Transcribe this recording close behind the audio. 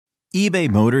eBay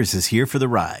Motors is here for the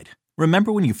ride.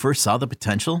 Remember when you first saw the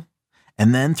potential?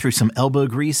 And then through some elbow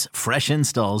grease, fresh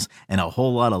installs, and a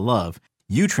whole lot of love,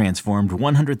 you transformed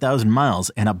 100,000 miles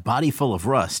and a body full of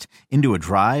rust into a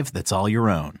drive that's all your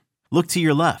own. Look to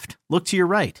your left. Look to your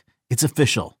right. It's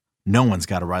official. No one's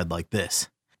got a ride like this.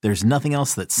 There's nothing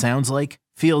else that sounds like,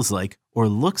 feels like, or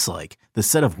looks like the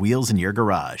set of wheels in your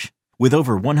garage. With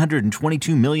over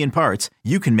 122 million parts,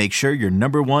 you can make sure your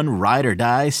number one ride or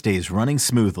die stays running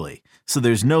smoothly. So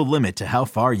there's no limit to how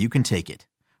far you can take it.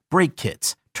 Brake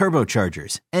kits,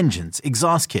 turbochargers, engines,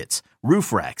 exhaust kits,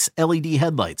 roof racks, LED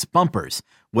headlights, bumpers,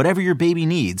 whatever your baby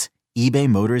needs, eBay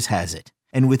Motors has it.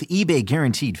 And with eBay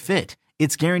Guaranteed Fit,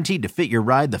 it's guaranteed to fit your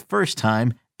ride the first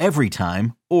time, every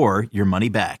time, or your money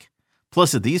back.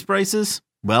 Plus at these prices,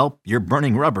 well, you're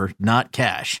burning rubber, not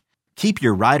cash. Keep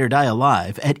your ride or die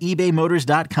alive at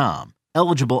ebaymotors.com.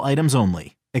 Eligible items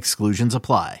only. Exclusions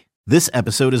apply. This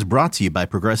episode is brought to you by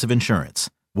Progressive Insurance.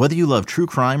 Whether you love true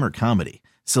crime or comedy,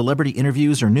 celebrity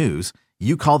interviews or news,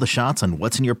 you call the shots on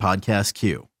what's in your podcast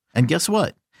queue. And guess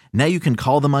what? Now you can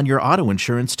call them on your auto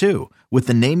insurance too with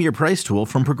the Name Your Price tool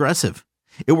from Progressive.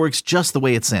 It works just the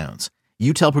way it sounds.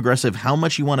 You tell Progressive how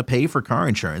much you want to pay for car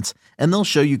insurance, and they'll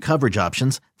show you coverage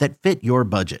options that fit your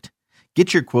budget.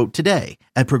 Get your quote today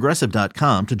at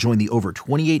Progressive.com to join the over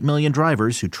 28 million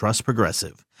drivers who trust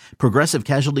Progressive. Progressive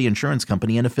Casualty Insurance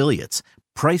Company and Affiliates.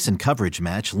 Price and coverage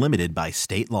match limited by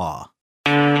state law.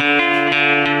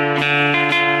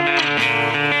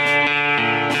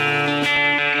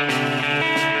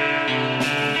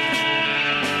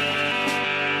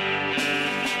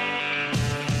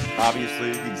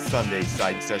 Obviously, the Sunday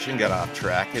side session got off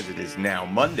track as it is now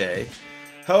Monday.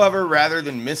 However, rather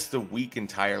than miss the week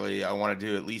entirely, I wanted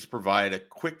to at least provide a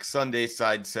quick Sunday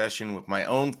side session with my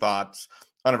own thoughts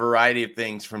on a variety of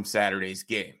things from Saturday's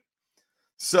game.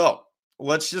 So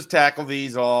let's just tackle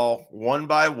these all one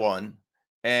by one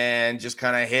and just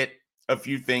kind of hit a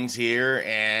few things here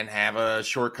and have a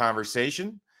short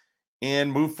conversation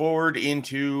and move forward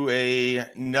into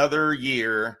another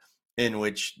year in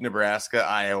which Nebraska,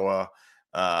 Iowa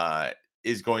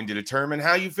is going to determine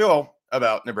how you feel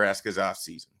about Nebraska's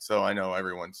offseason. So I know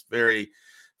everyone's very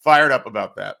fired up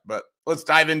about that, but let's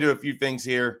dive into a few things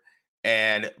here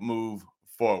and move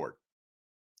forward.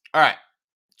 All right,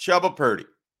 Chubba Purdy.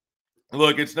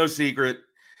 Look, it's no secret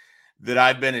that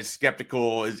I've been as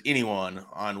skeptical as anyone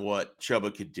on what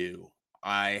Chubba could do.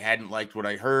 I hadn't liked what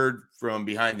I heard from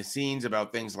behind the scenes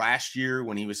about things last year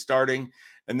when he was starting.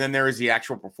 And then there was the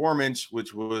actual performance,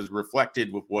 which was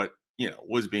reflected with what,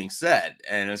 was being said,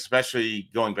 and especially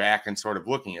going back and sort of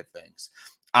looking at things.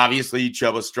 Obviously,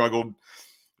 Chubba struggled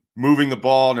moving the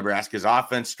ball. Nebraska's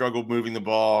offense struggled moving the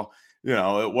ball.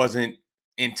 It wasn't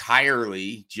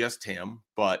entirely just him,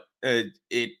 but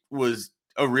it was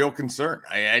a real concern.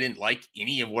 I didn't like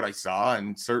any of what I saw,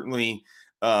 and certainly,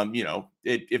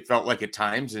 it felt like at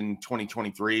times in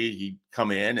 2023 he'd come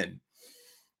in and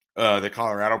the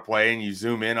Colorado play, and you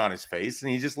zoom in on his face,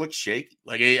 and he just looked shaky.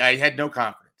 Like I had no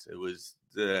confidence. It was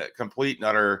the complete and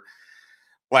utter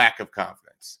lack of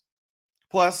confidence.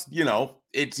 Plus,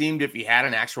 it seemed if he had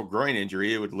an actual groin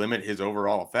injury, it would limit his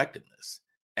overall effectiveness.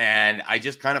 And I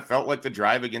just kind of felt like the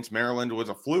drive against Maryland was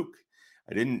a fluke.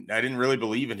 I didn't really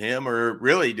believe in him, or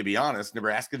really, to be honest,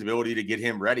 Nebraska's ability to get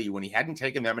him ready when he hadn't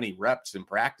taken that many reps in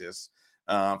practice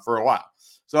for a while.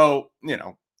 So,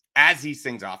 as these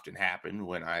things often happen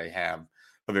when I have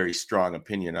a very strong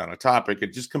opinion on a topic,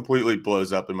 it just completely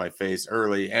blows up in my face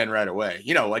early and right away.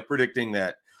 Like predicting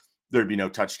that there'd be no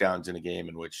touchdowns in a game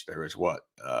in which there was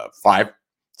 5.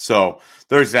 So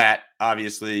there's that.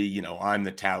 Obviously, I'm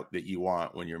the tout that you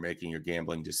want when you're making your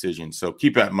gambling decisions. So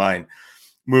keep that in mind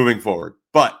moving forward.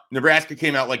 But Nebraska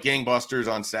came out like gangbusters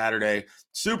on Saturday,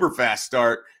 super fast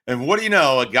start. And what do you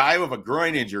know? A guy with a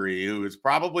groin injury who is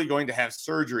probably going to have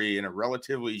surgery in a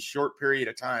relatively short period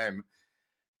of time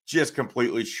just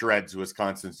completely shreds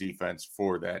Wisconsin's defense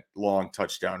for that long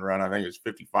touchdown run. I think it was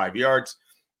 55 yards.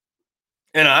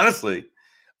 And honestly,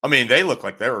 they looked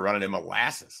like they were running in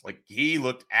molasses. Like he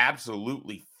looked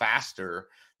absolutely faster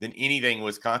than anything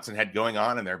Wisconsin had going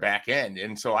on in their back end.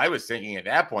 And so I was thinking at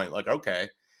that point, like, okay,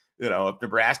 if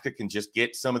Nebraska can just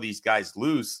get some of these guys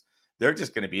loose, they're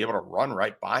just going to be able to run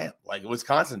right by him. Like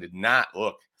Wisconsin did not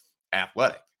look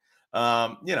athletic.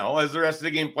 As the rest of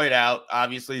the game played out,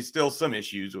 obviously still some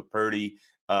issues with Purdy,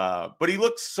 but he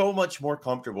looked so much more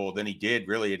comfortable than he did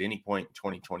really at any point in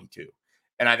 2022.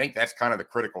 And I think that's kind of the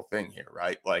critical thing here,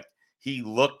 right? Like he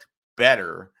looked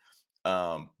better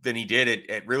than he did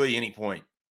at really any point.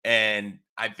 And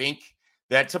I think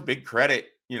that's a big credit,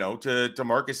 to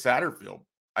Marcus Satterfield.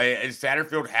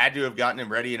 Satterfield had to have gotten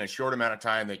him ready in a short amount of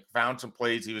time. They found some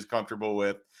plays he was comfortable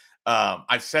with.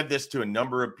 I've said this to a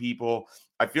number of people.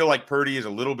 I feel like Purdy is a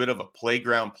little bit of a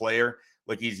playground player.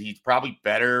 Like he's probably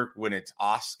better when it's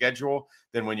off schedule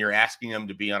than when you're asking him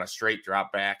to be on a straight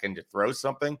drop back and to throw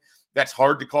something. That's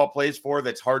hard to call plays for.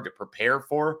 That's hard to prepare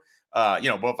for,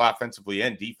 both offensively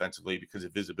and defensively because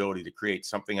of his ability to create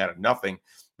something out of nothing.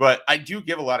 But I do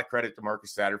give a lot of credit to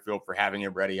Marcus Satterfield for having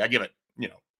him ready. I give it,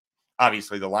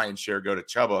 obviously the lion's share go to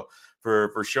Chubba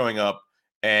for showing up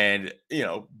and,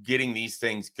 getting these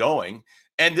things going.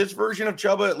 And this version of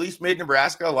Chubba at least made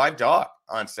Nebraska a live dog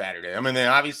on Saturday. I mean, they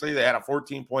had a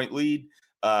 14-point lead.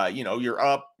 You're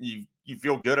up. You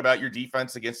feel good about your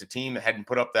defense against a team that hadn't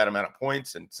put up that amount of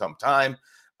points in some time.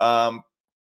 And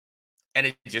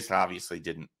it just obviously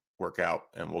didn't work out.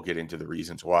 And we'll get into the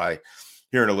reasons why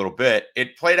here in a little bit.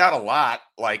 It played out a lot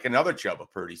like another Chubba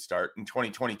Purdy start in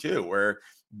 2022, where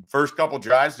first couple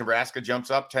drives, Nebraska jumps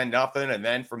up 10-0. And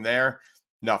then from there,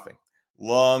 nothing.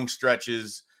 Long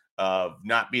stretches of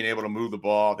not being able to move the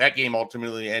ball. That game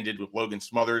ultimately ended with Logan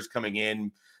Smothers coming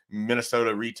in,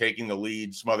 Minnesota retaking the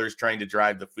lead, Smothers trying to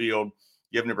drive the field,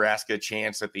 give Nebraska a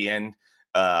chance at the end,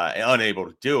 unable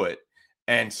to do it.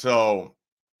 And so,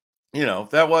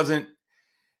 that wasn't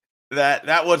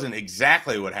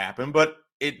exactly what happened, but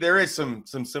there is some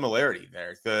similarity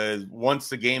there. Once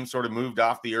the game sort of moved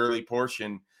off the early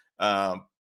portion,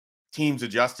 teams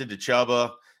adjusted to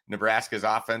Chubba. Nebraska's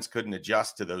offense couldn't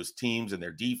adjust to those teams and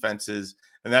their defenses.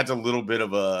 And that's a little bit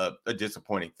of a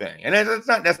disappointing thing. And it's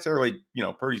not necessarily,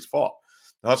 Purdy's fault.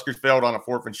 The Huskers failed on a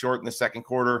 4th and short in the second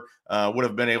quarter, would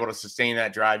have been able to sustain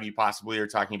that drive. You possibly are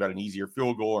talking about an easier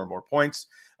field goal or more points.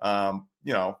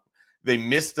 They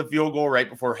missed the field goal right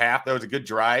before half. That was a good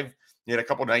drive. He had a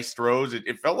couple nice throws.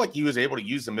 It felt like he was able to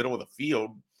use the middle of the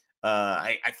field.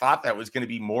 I thought that was going to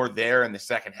be more there in the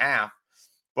second half.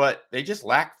 But they just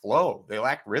lacked flow. They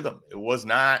lacked rhythm. It was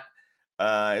not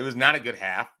a good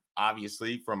half,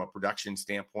 obviously, from a production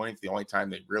standpoint. The only time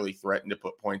they really threatened to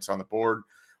put points on the board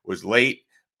was late.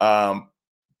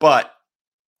 But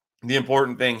the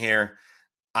important thing here,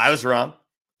 I was wrong.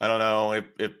 I don't know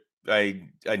if I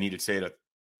need to say it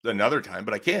another time,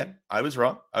 but I can. I was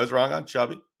wrong. I was wrong on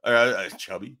Chubby.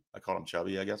 Chubby. I called him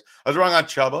Chubby, I guess. I was wrong on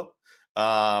Chubba.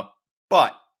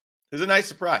 But it was a nice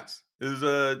surprise. It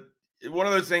was one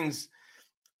of those things.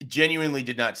 Genuinely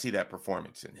did not see that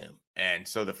performance in him. And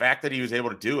so the fact that he was able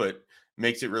to do it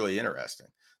makes it really interesting.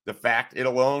 The fact it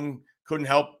alone couldn't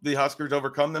help the Huskers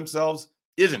overcome themselves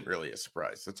isn't really a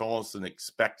surprise. It's almost an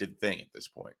expected thing at this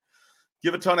point.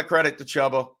 Give a ton of credit to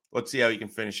Chubba. Let's see how he can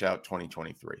finish out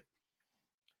 2023.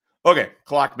 Okay,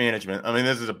 clock management. I mean,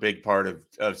 this is a big part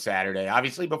of Saturday.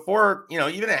 Obviously, before,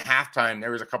 even at halftime,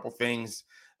 there was a couple things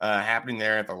happening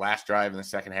there at the last drive in the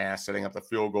second half, setting up the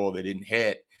field goal they didn't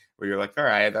hit, where you're like, all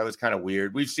right, that was kind of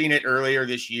weird. We've seen it earlier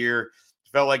this year.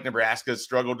 It felt like Nebraska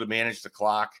struggled to manage the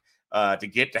clock to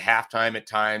get to halftime at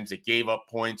times. It gave up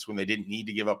points when they didn't need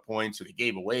to give up points, or they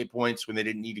gave away points when they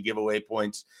didn't need to give away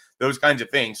points, those kinds of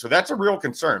things. So that's a real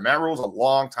concern. Matt Rhule's a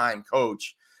long-time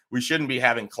coach. We shouldn't be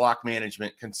having clock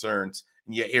management concerns,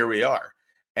 and yet here we are.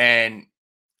 And,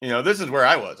 this is where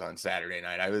I was on Saturday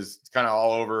night. I was kind of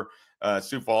all over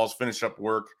Sioux Falls, finished up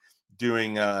work,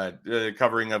 doing the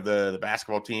covering of the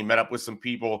basketball team, met up with some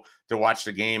people to watch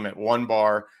the game at one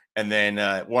bar, and then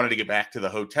wanted to get back to the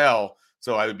hotel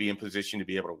so I would be in position to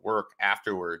be able to work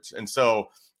afterwards. And so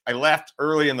I left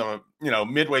early in the,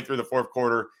 midway through the fourth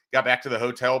quarter, got back to the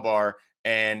hotel bar,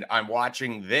 and I'm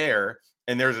watching there,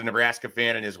 and there's a Nebraska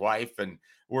fan and his wife, and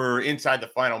we're inside the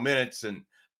final minutes, and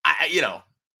I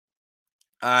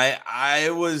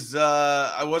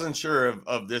wasn't sure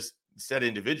of this said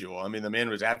individual. I mean, the man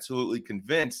was absolutely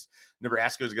convinced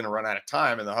Nebraska was going to run out of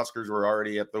time, and the Huskers were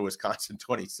already at the Wisconsin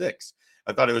 26.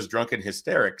 I thought it was drunken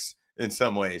hysterics in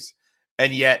some ways.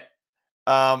 And yet,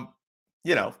 they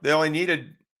only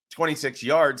needed 26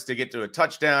 yards to get to a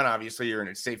touchdown. Obviously, you're in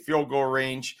a safe field goal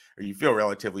range, or you feel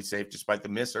relatively safe despite the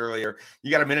miss earlier. You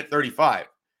got a minute 35.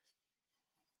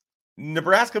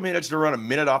 Nebraska managed to run a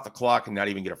minute off the clock and not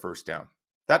even get a first down.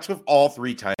 That's with all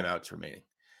 3 timeouts remaining.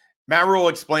 Matt Rhule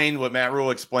explained what Matt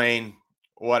Rhule explained,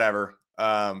 whatever.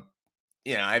 I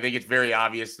think it's very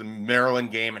obvious the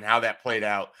Maryland game and how that played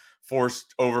out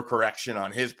forced overcorrection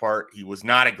on his part. He was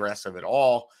not aggressive at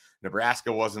all.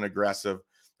 Nebraska wasn't aggressive.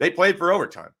 They played for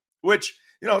overtime, which,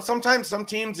 sometimes some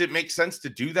teams, it makes sense to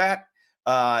do that.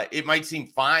 It might seem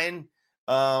fine,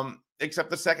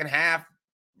 except the second half,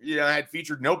 had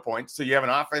featured no points. So you have an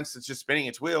offense that's just spinning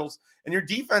its wheels, and your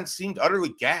defense seemed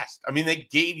utterly gassed. I mean, they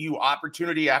gave you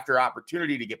opportunity after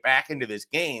opportunity to get back into this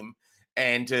game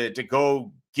and to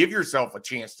go give yourself a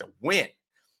chance to win.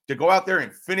 to go out there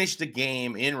and finish the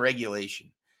game in regulation,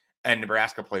 and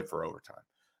Nebraska played for overtime.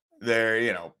 There,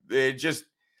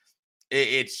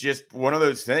 it's just one of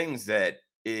those things that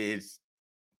is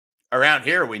around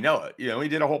here. We know it. We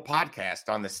did a whole podcast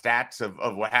on the stats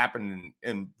of what happened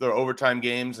in the overtime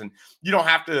games, and you don't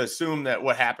have to assume that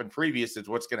what happened previous is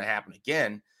what's going to happen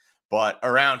again. But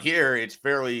around here, it's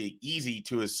fairly easy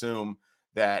to assume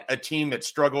that a team that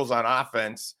struggles on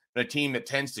offense and a team that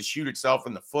tends to shoot itself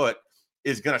in the foot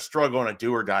is going to struggle in a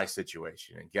do or die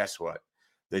situation. And guess what?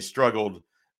 They struggled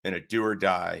in a do or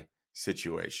die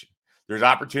situation. There's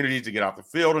opportunities to get off the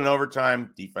field in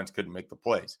overtime. Defense couldn't make the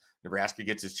plays. Nebraska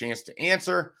gets his chance to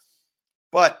answer,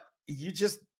 but you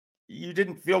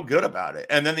didn't feel good about it.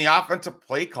 And then the offensive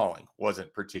play calling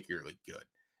wasn't particularly good.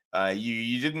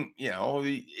 You didn't,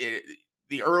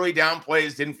 the early down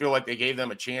plays didn't feel like they gave them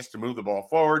a chance to move the ball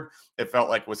forward. It felt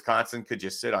like Wisconsin could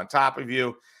just sit on top of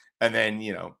you. And then,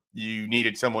 you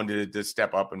needed someone to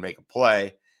step up and make a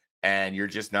play, and you're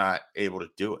just not able to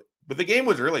do it. But the game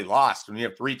was really lost when you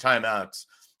have 3 timeouts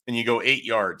and you go 8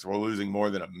 yards while losing more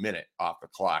than a minute off the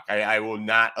clock. I will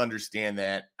not understand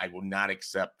that. I will not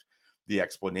accept the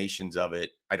explanations of it.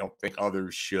 I don't think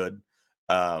others should.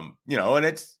 And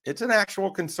it's an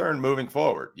actual concern moving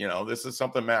forward. This is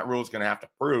something Matt Rhule is going to have to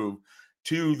prove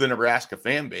to the Nebraska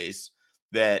fan base,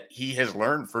 that he has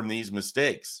learned from these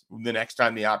mistakes the next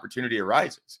time the opportunity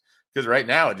arises. Because right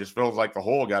now it just feels like the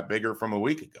hole got bigger from a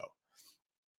week ago.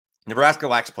 Nebraska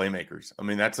lacks playmakers. I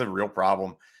mean, that's a real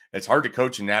problem. It's hard to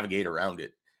coach and navigate around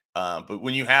it. But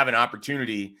when you have an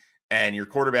opportunity and your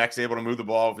quarterback's able to move the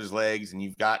ball with his legs and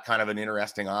you've got kind of an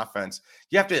interesting offense,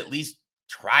 you have to at least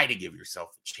try to give yourself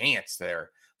a chance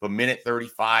there. But minute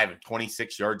 35 and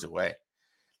 26 yards away.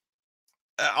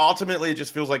 Ultimately, it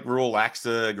just feels like Rhule lacks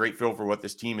a great feel for what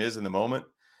this team is in the moment.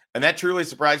 And that truly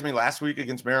surprised me last week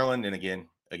against Maryland and again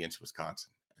against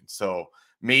Wisconsin. And so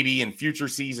maybe in future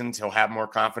seasons, he'll have more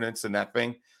confidence in that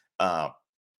thing. But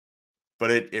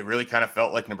it really kind of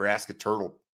felt like Nebraska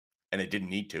turtled, and it didn't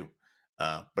need to,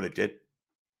 but it did.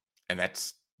 And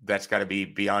that's got to be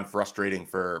beyond frustrating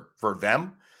for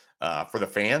them, for the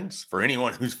fans, for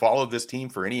anyone who's followed this team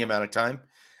for any amount of time.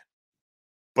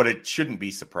 But it shouldn't be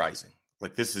surprising.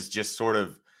 Like, this is just sort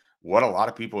of what a lot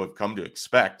of people have come to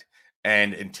expect.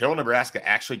 And until Nebraska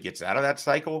actually gets out of that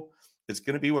cycle, it's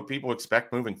going to be what people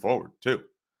expect moving forward too.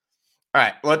 All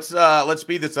right, let's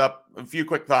speed this up. A few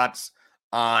quick thoughts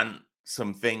on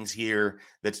some things here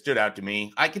that stood out to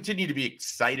me. I continue to be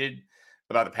excited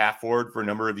about the path forward for a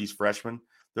number of these freshmen.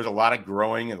 There's a lot of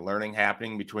growing and learning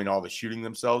happening between all the shooting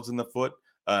themselves in the foot,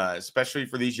 especially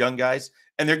for these young guys.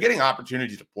 And they're getting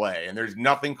opportunities to play, and there's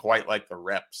nothing quite like the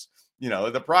reps.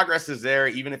 The progress is there,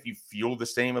 even if you feel the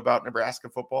same about Nebraska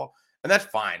football. And that's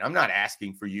fine. I'm not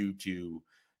asking for you to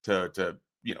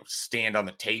stand on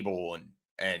the table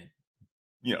and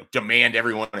demand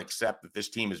everyone accept that this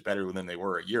team is better than they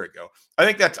were a year ago. I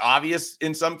think that's obvious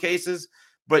in some cases,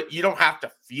 but you don't have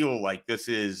to feel like this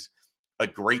is a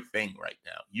great thing right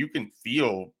now. You can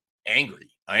feel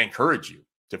angry. I encourage you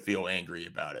to feel angry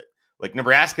about it. Like,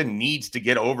 Nebraska needs to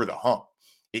get over the hump.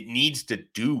 It needs to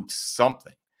do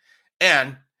something.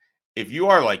 And if you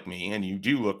are like me and you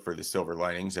do look for the silver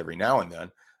linings every now and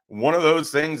then, one of those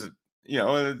things,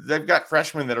 they've got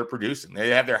freshmen that are producing. They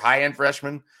have their high-end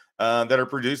freshmen that are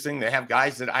producing. They have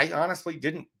guys that I honestly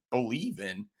didn't believe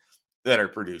in that are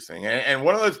producing. And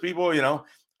one of those people,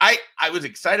 I was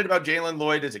excited about Jalen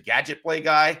Lloyd as a gadget play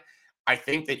guy. I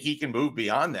think that he can move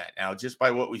beyond that now just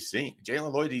by what we've seen.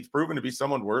 Jalen Lloyd, he's proven to be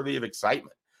someone worthy of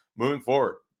excitement moving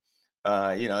forward.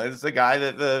 It's a guy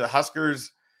that the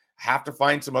Huskers have to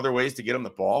find some other ways to get him the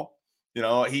ball.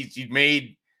 He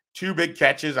made 2 big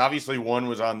catches. Obviously, one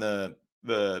was on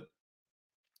the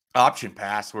option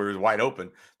pass where it was wide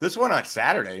open. This one on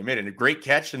Saturday, he made a great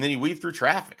catch, and then he weaved through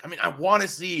traffic. I mean, I want to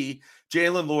see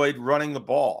Jalen Lloyd running the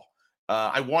ball.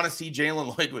 I want to see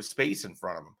Jalen Lloyd with space in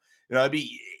front of him.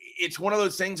 It's one of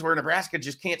those things where Nebraska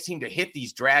just can't seem to hit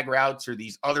these drag routes or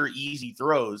these other easy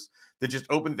throws that just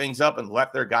open things up and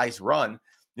let their guys run.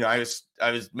 I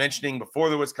was mentioning before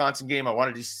the Wisconsin game, I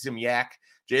wanted to see some yak.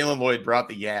 Jalen Lloyd brought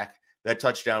the yak. That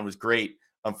touchdown was great.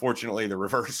 Unfortunately, the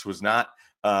reverse was not.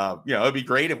 It'd be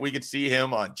great if we could see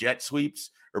him on jet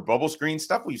sweeps or bubble screen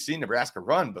stuff we've seen Nebraska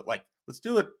run, but let's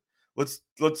do it. Let's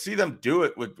see them do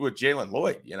it with Jalen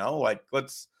Lloyd.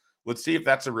 Let's see if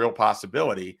that's a real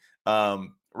possibility,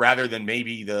 rather than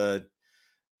maybe the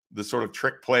sort of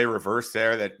trick play reverse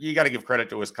there. That you got to give credit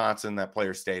to Wisconsin. That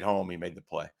player stayed home. He made the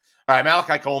play. All right,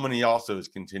 Malachi Coleman, he also is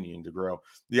continuing to grow.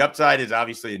 The upside is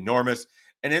obviously enormous.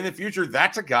 And in the future,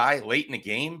 that's a guy late in the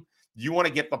game you want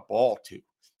to get the ball to.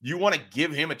 You want to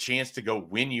give him a chance to go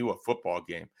win you a football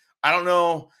game. I don't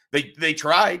know. They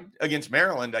tried against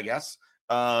Maryland, I guess,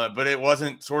 but it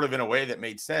wasn't sort of in a way that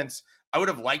made sense. I would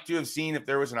have liked to have seen if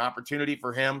there was an opportunity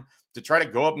for him to try to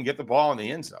go up and get the ball in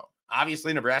the end zone.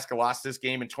 Obviously, Nebraska lost this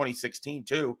game in 2016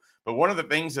 too, but one of the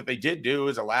things that they did do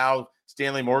is allow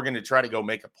Stanley Morgan to try to go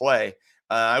make a play.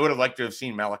 I would have liked to have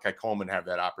seen Malachi Coleman have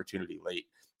that opportunity late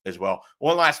as well.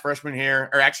 One last freshman here,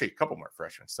 or actually a couple more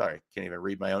freshmen. Sorry, can't even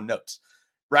read my own notes.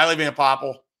 Riley Van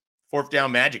Poppel, fourth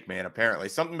down magic man, apparently.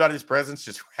 Something about his presence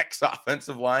just wrecks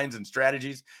offensive lines and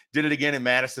strategies. Did it again in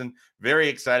Madison. Very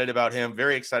excited about him.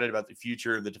 Very excited about the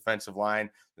future of the defensive line.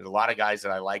 There's a lot of guys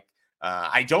that I like.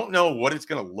 I don't know what it's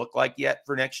going to look like yet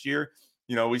for next year.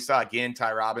 You know, we saw again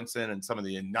Ty Robinson and some of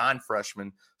the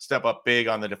non-freshmen step up big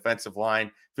on the defensive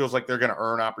line. Feels like they're going to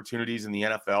earn opportunities in the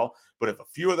NFL. But if a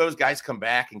few of those guys come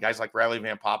back and guys like Riley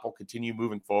Van Poppel continue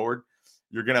moving forward,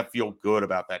 you're going to feel good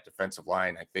about that defensive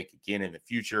line, I think, again, in the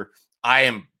future. I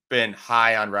am been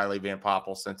high on Riley Van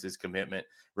Poppel since his commitment.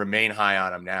 Remain high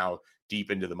on him now,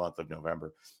 deep into the month of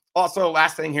November. Also,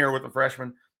 last thing here with the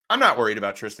freshman, I'm not worried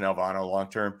about Tristan Alvano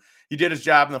long-term. He did his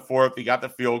job in the fourth. He got the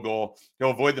field goal.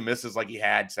 He'll avoid the misses like he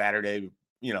had Saturday,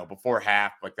 before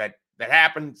half. Like that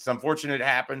happened. It's unfortunate it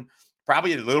happened.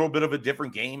 Probably a little bit of a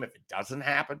different game if it doesn't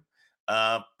happen.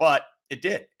 But it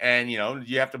did. And,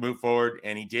 you have to move forward.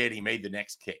 And he did. He made the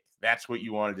next kick. That's what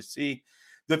you wanted to see.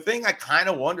 The thing I kind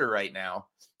of wonder right now,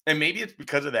 and maybe it's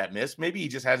because of that miss, maybe he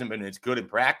just hasn't been as good in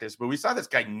practice, but we saw this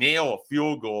guy nail a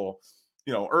field goal,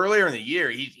 earlier in the year.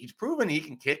 He's proven he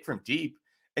can kick from deep.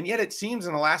 And yet it seems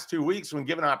in the last 2 weeks, when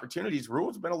given opportunities,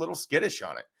 Rhule's been a little skittish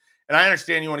on it. And I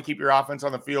understand you want to keep your offense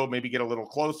on the field, maybe get a little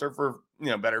closer for,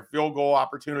 better field goal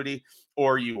opportunity,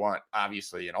 or you want,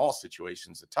 obviously, in all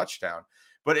situations, a touchdown.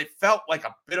 But it felt like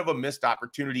a bit of a missed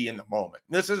opportunity in the moment.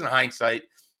 This isn't hindsight.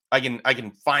 I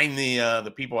can find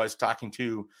the people I was talking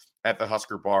to at the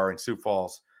Husker bar in Sioux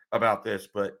Falls about this,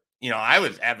 but I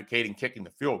was advocating kicking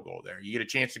the field goal there. You get a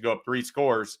chance to go up 3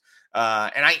 scores,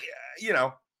 and I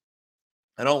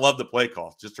don't love the play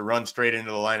call, just to run straight into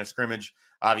the line of scrimmage.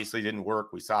 Obviously didn't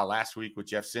work. We saw last week with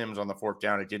Jeff Sims on the fourth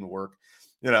down. It didn't work,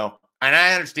 and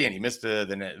I understand he missed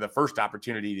the first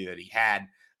opportunity that he had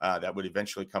that would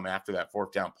eventually come after that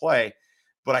fourth down play.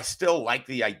 But I still like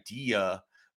the idea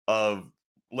of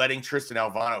letting Tristan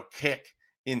Alvano kick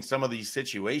in some of these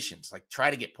situations, like try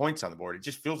to get points on the board. It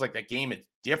just feels like that game is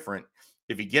different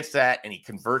if he gets that and he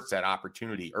converts that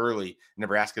opportunity early.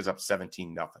 Nebraska's up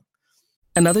 17-0.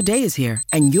 Another day is here,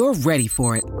 and you're ready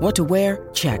for it. What to wear?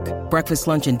 Check. Breakfast,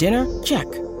 lunch, and dinner?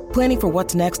 Check. Planning for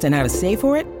what's next and how to save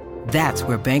for it? That's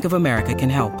where Bank of America can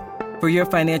help. For your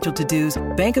financial to-dos,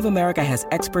 Bank of America has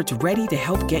experts ready to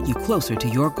help get you closer to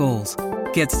your goals.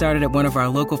 Get started at one of our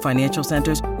local financial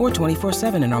centers or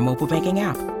 24/7 in our mobile banking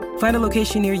app. Find a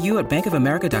location near you at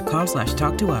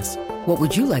bankofamerica.com/talktous. What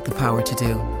would you like the power to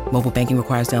do? Mobile banking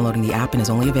requires downloading the app and is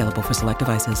only available for select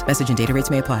devices. Message and data rates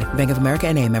may apply. Bank of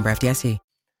America NA, member FDIC.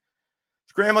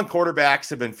 Scrambling quarterbacks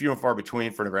have been few and far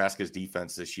between for Nebraska's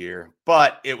defense this year,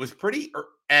 but it was pretty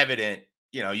evident.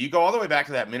 You go all the way back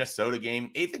to that Minnesota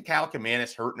game. Ethan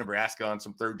Kaliakmanis hurt Nebraska on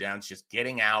some third downs, just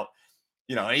getting out.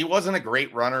 He wasn't a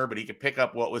great runner, but he could pick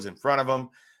up what was in front of him.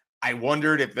 I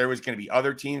wondered if there was going to be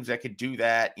other teams that could do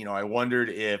that. I wondered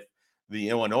if the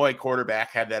Illinois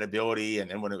quarterback had that ability. And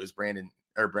then when it was Brendan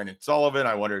Sullivan,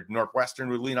 I wondered if Northwestern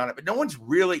would lean on it, but no one's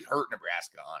really hurt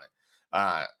Nebraska on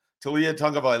it. Taulia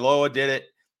Tagovailoa did it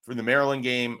for the Maryland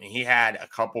game. And he had a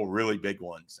couple really big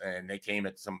ones, and they came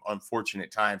at some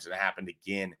unfortunate times, and it happened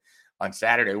again on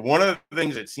Saturday. One of the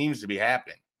things that seems to be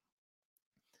happening,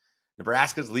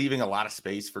 Nebraska's leaving a lot of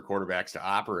space for quarterbacks to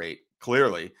operate,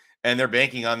 clearly, and they're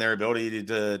banking on their ability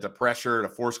to pressure, to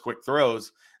force quick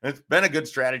throws. And it's been a good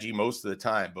strategy most of the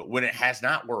time, but when it has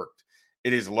not worked,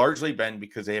 it has largely been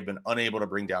because they have been unable to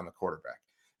bring down the quarterback.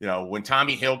 When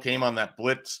Tommy Hill came on that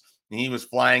blitz and he was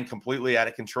flying completely out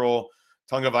of control,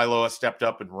 Tagovailoa stepped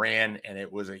up and ran, and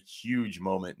it was a huge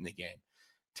moment in the game.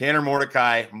 Tanner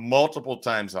Mordecai, multiple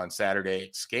times on Saturday,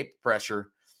 escaped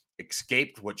pressure,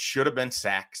 escaped what should have been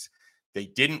sacks. They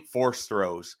didn't force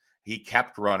throws. He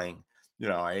kept running.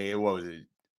 I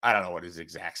don't know what his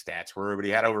exact stats were, but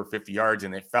he had over 50 yards,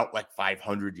 and it felt like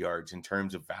 500 yards in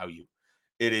terms of value.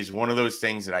 It is one of those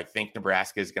things that I think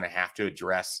Nebraska is going to have to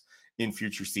address in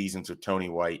future seasons with Tony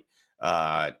White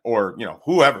or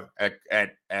whoever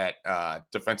at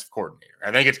defensive coordinator.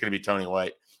 I think it's going to be Tony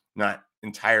White. Not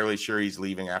entirely sure he's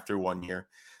leaving after 1 year,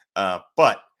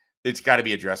 but it's got to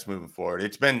be addressed moving forward.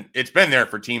 It's been there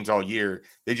for teams all year.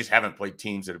 They just haven't played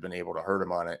teams that have been able to hurt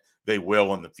them on it. They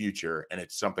will in the future, and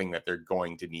it's something that they're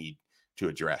going to need to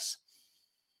address.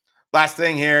 Last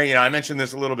thing here, I mentioned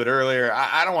this a little bit earlier.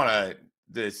 I don't want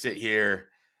to sit here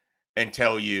and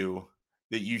tell you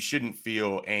that you shouldn't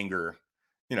feel anger,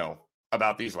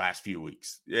 about these last few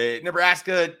weeks.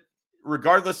 Nebraska,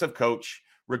 regardless of coach,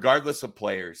 regardless of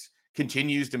players,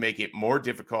 continues to make it more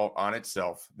difficult on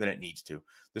itself than it needs to.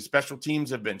 The special teams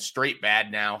have been straight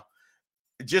bad now,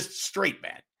 just straight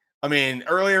bad. I mean,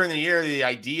 earlier in the year, the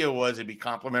idea was it'd be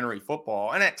complimentary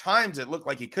football, and at times it looked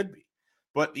like it could be.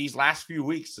 But these last few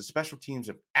weeks, the special teams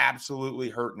have absolutely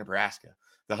hurt Nebraska.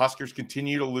 The Huskers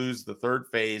continue to lose the third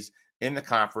phase in the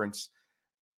conference.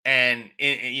 And,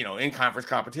 in conference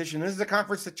competition, this is a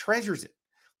conference that treasures it.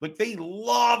 Like, they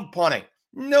love punting.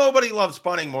 Nobody loves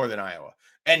punting more than Iowa.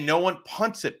 And no one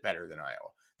punts it better than Iowa.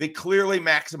 They clearly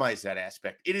maximize that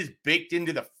aspect. It is baked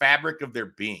into the fabric of their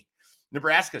being.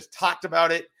 Nebraska's talked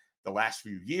about it the last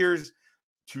few years,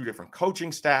 2 different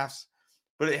coaching staffs,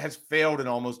 but it has failed in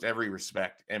almost every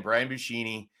respect. And Brian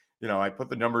Buschini, I put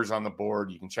the numbers on the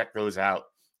board. You can check those out.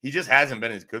 He just hasn't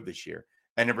been as good this year.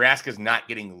 And Nebraska's not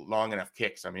getting long enough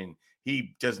kicks. I mean,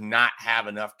 he does not have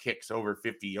enough kicks over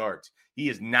 50 yards. He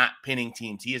is not pinning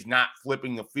teams. He is not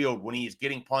flipping the field. When he is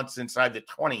getting punts inside the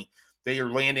 20, they are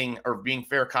landing or being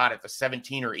fair caught at the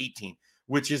 17 or 18,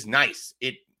 which is nice.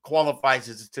 It qualifies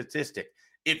as a statistic.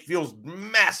 It feels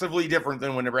massively different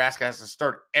than when Nebraska has to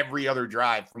start every other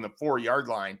drive from the 4-yard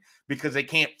line because they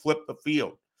can't flip the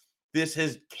field. This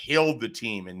has killed the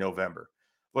team in November.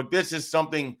 Look, this is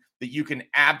something that you can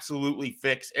absolutely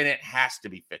fix, and it has to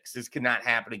be fixed. This cannot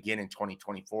happen again in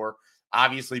 2024.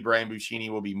 Obviously, Brian Buschini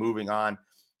will be moving on,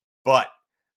 but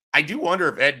I do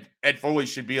wonder if Ed Foley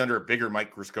should be under a bigger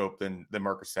microscope than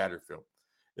Marcus Satterfield.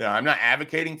 I'm not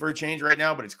advocating for a change right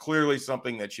now, but it's clearly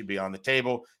something that should be on the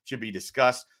table, should be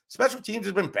discussed. Special teams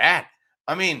has been bad.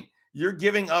 I mean, you're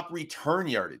giving up return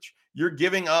yardage. You're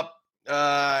giving up,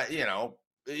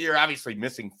 you're obviously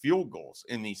missing field goals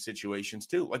in these situations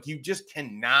too. Like, you just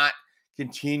cannot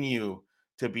continue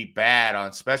to be bad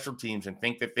on special teams and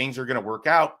think that things are going to work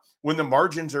out when the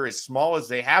margins are as small as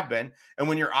they have been, and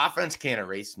when your offense can't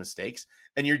erase mistakes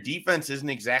and your defense isn't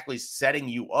exactly setting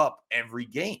you up every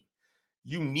game.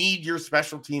 You need your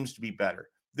special teams to be better.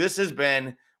 This has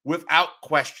been, without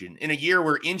question, in a year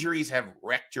where injuries have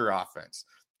wrecked your offense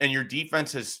and your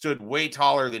defense has stood way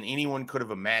taller than anyone could have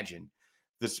imagined,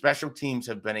 the special teams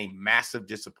have been a massive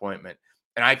disappointment,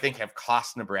 and I think have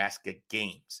cost Nebraska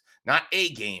games. Not a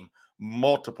game,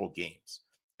 multiple games.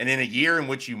 And in a year in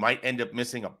which you might end up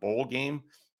missing a bowl game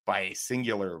by a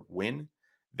singular win,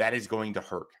 that is going to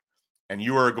hurt. And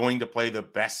you are going to play the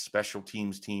best special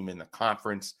teams team in the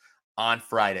conference on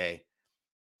Friday.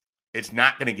 It's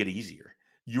not going to get easier.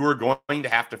 You are going to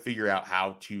have to figure out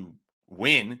how to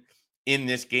win in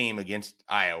this game against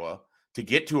Iowa to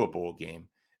get to a bowl game.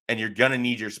 And you're going to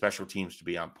need your special teams to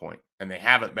be on point. And they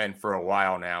haven't been for a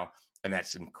while now. And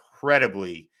that's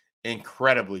incredibly,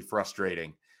 incredibly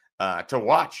frustrating to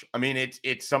watch. I mean,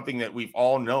 it's something that we've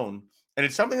all known. And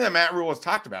it's something that Matt Rhule has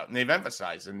talked about and they've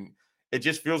emphasized. And it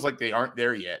just feels like they aren't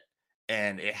there yet.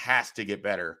 And it has to get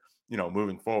better,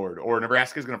 moving forward. Or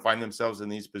Nebraska is going to find themselves in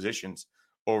these positions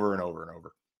over and over and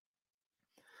over.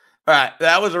 All right,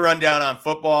 that was a rundown on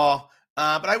football.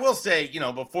 But I will say,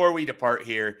 before we depart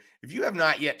here, if you have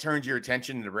not yet turned your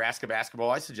attention to Nebraska basketball,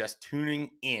 I suggest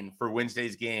tuning in for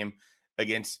Wednesday's game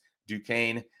against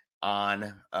Duquesne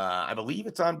on, I believe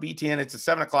it's on BTN. It's a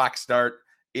 7:00 start.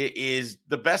 It is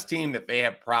the best team that they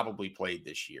have probably played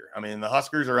this year. I mean, the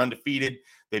Huskers are undefeated.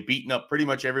 They've beaten up pretty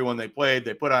much everyone they played.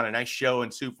 They put on a nice show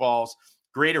in Sioux Falls.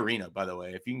 Great arena, by the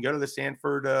way. If you can go to the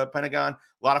Sanford Pentagon,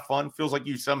 a lot of fun. Feels like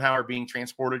you somehow are being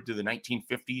transported to the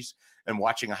 1950s and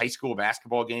watching a high school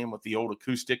basketball game with the old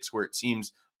acoustics where it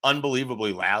seems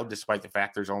unbelievably loud, despite the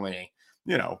fact there's only,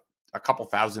 a couple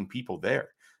thousand people there.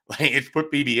 Like, it's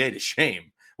put BBA to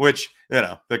shame, which,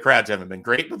 the crowds haven't been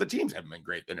great, but the teams haven't been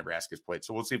great that Nebraska's played.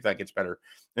 So we'll see if that gets better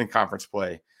in conference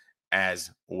play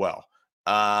as well.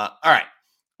 All right.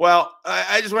 Well,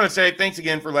 I just want to say thanks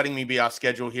again for letting me be off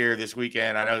schedule here this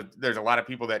weekend. I know there's a lot of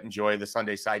people that enjoy the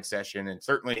Sunday side session, and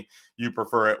certainly you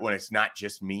prefer it when it's not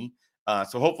just me.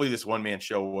 So hopefully this one-man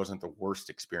show wasn't the worst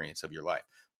experience of your life.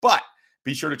 But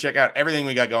be sure to check out everything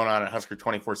we got going on at Husker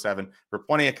 24/7 for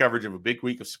plenty of coverage of a big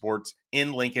week of sports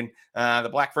in Lincoln. The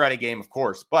Black Friday game, of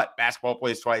course, but basketball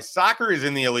plays twice. Soccer is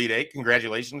in the Elite Eight.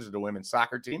 Congratulations to the women's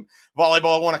soccer team.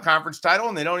 Volleyball won a conference title,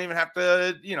 and they don't even have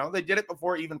to, they did it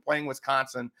before even playing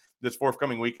Wisconsin this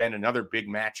forthcoming weekend. Another big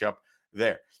matchup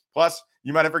there. Plus,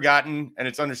 you might have forgotten, and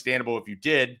it's understandable if you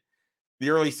did, the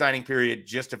early signing period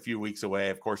just a few weeks away.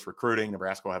 Of course, recruiting.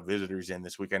 Nebraska will have visitors in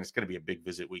this weekend. It's going to be a big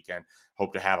visit weekend.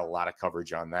 Hope to have a lot of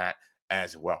coverage on that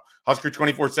as well. Husker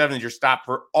 24/7 is your stop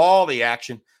for all the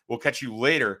action. We'll catch you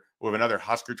later with another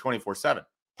Husker 24/7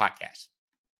 podcast.